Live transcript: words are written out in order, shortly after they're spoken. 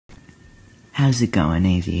How's it going,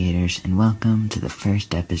 aviators, and welcome to the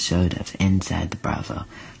first episode of Inside the Bravo.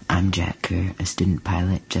 I'm Jack Kerr, a student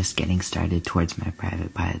pilot just getting started towards my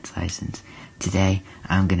private pilot's license. Today,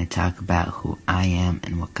 I'm going to talk about who I am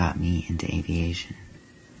and what got me into aviation.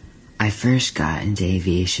 I first got into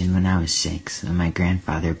aviation when I was 6, when my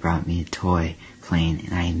grandfather brought me a toy plane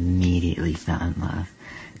and I immediately fell in love.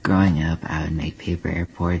 Growing up, I would make paper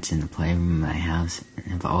airports in the playroom of my house and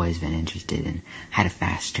have always been interested in how to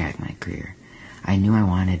fast-track my career. I knew I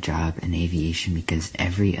wanted a job in aviation because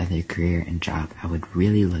every other career and job I would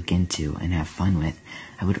really look into and have fun with,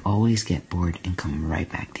 I would always get bored and come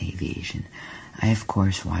right back to aviation. I, of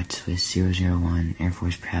course, watched Swiss 001, Air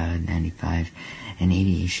Force Proud 95, and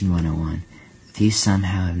Aviation 101. If you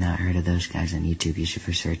somehow have not heard of those guys on YouTube, you should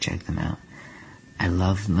for sure check them out. I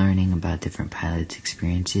love learning about different pilots'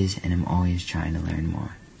 experiences, and I'm always trying to learn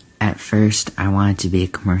more. At first, I wanted to be a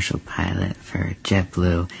commercial pilot for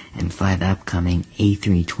JetBlue and fly the upcoming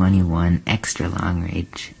A321 Extra Long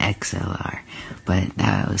Range XLR, but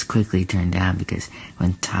that was quickly turned down because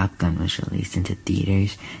when Top Gun was released into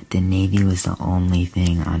theaters, the Navy was the only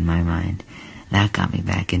thing on my mind. That got me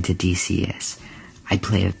back into DCS. I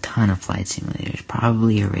played a ton of flight simulators,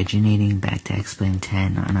 probably originating back to X-Plane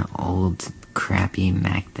 10 on an old, crappy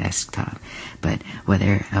Mac desktop. But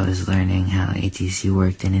whether I was learning how ATC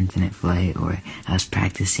worked in infinite flight or I was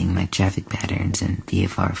practicing my traffic patterns in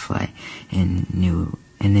VFR flight in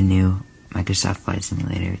the new Microsoft Flight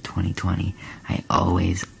Simulator 2020, I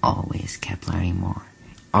always kept learning more.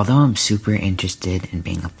 Although I'm super interested in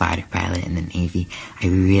being a fighter pilot in the Navy, I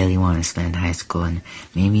really want to spend high school and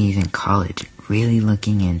maybe even college really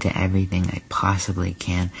looking into everything I possibly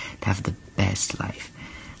can to have the best life.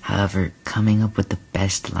 However, coming up with the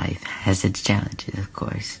best life has its challenges, of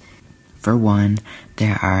course. For one,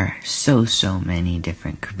 there are so many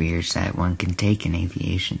different careers that one can take in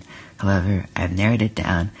aviation. However, I've narrowed it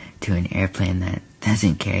down to an airplane that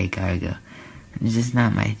doesn't carry cargo. It's just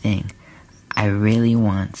not my thing. I really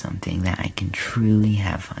want something that I can truly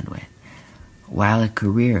have fun with. While a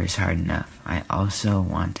career is hard enough, I also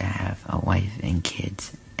want to have a wife and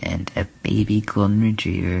kids and a baby golden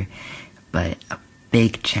retriever, but a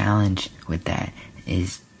big challenge with that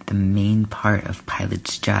is the main part of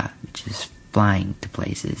pilot's job, which is flying to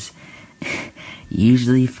places,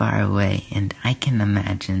 usually far away, and I can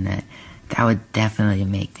imagine that would definitely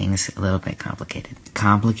make things a little bit complicated.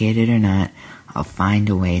 Complicated or not, I'll find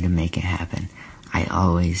a way to make it happen. I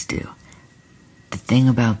always do. The thing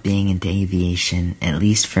about being into aviation, at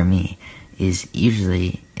least for me, is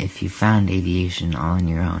usually if you found aviation all on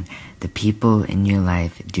your own, the people in your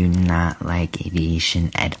life do not like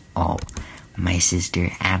aviation at all. My sister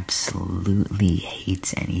absolutely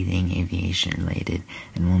hates anything aviation related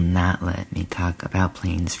and will not let me talk about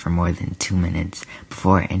planes for more than 2 minutes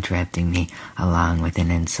before interrupting me along with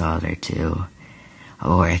an insult or 2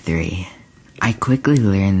 or 3. I quickly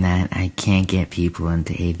learned that I can't get people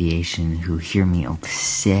into aviation who hear me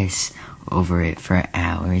obsess over it for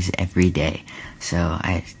hours every day, so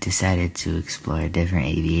I decided to explore different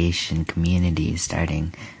aviation communities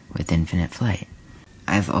starting with Infinite Flight.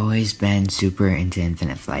 I've always been super into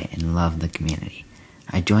Infinite Flight and love the community.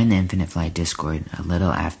 I joined the Infinite Flight Discord a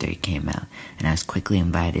little after it came out, and I was quickly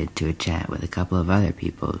invited to a chat with a couple of other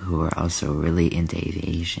people who were also really into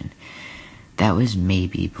aviation. That was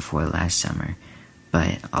maybe before last summer,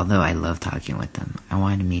 but although I love talking with them, I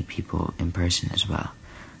wanted to meet people in person as well.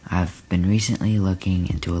 I've been recently looking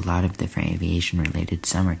into a lot of different aviation-related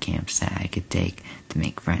summer camps that I could take to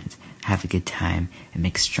make friends, have a good time, and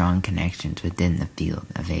make strong connections within the field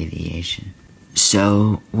of aviation.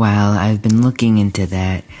 So, while I've been looking into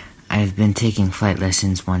that, I've been taking flight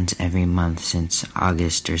lessons once every month since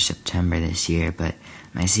August or September this year, but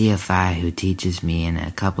my CFI who teaches me and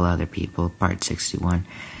a couple other people, Part 61,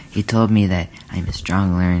 he told me that I'm a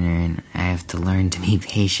strong learner and I have to learn to be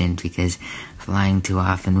patient because flying too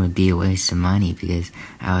often would be a waste of money because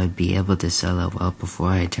I would be able to solo well before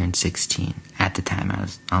I turned 16. At the time, I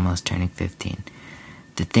was almost turning 15.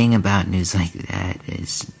 The thing about news like that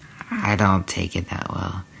is I don't take it that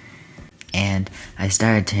well. And I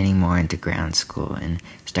started turning more into ground school and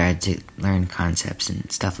started to learn concepts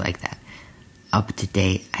and stuff like that. Up to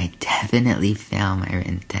date, I definitely failed my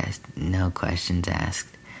written test, no questions asked.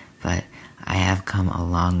 But I have come a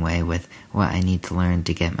long way with what I need to learn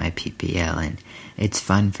to get my PPL, and it's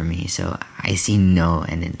fun for me, so I see no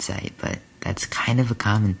end in sight. But that's kind of a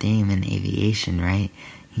common theme in aviation, right?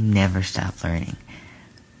 You never stop learning.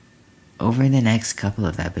 Over the next couple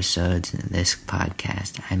of episodes in this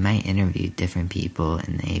podcast, I might interview different people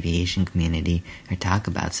in the aviation community or talk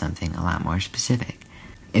about something a lot more specific.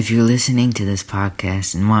 If you're listening to this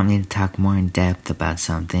podcast and want me to talk more in depth about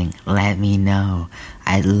something, let me know.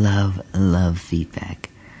 I love feedback.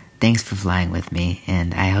 Thanks for flying with me,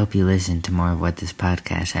 and I hope you listen to more of what this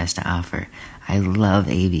podcast has to offer. I love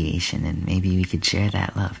aviation, and maybe we could share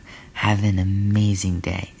that love. Have an amazing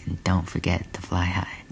day, and don't forget to fly high.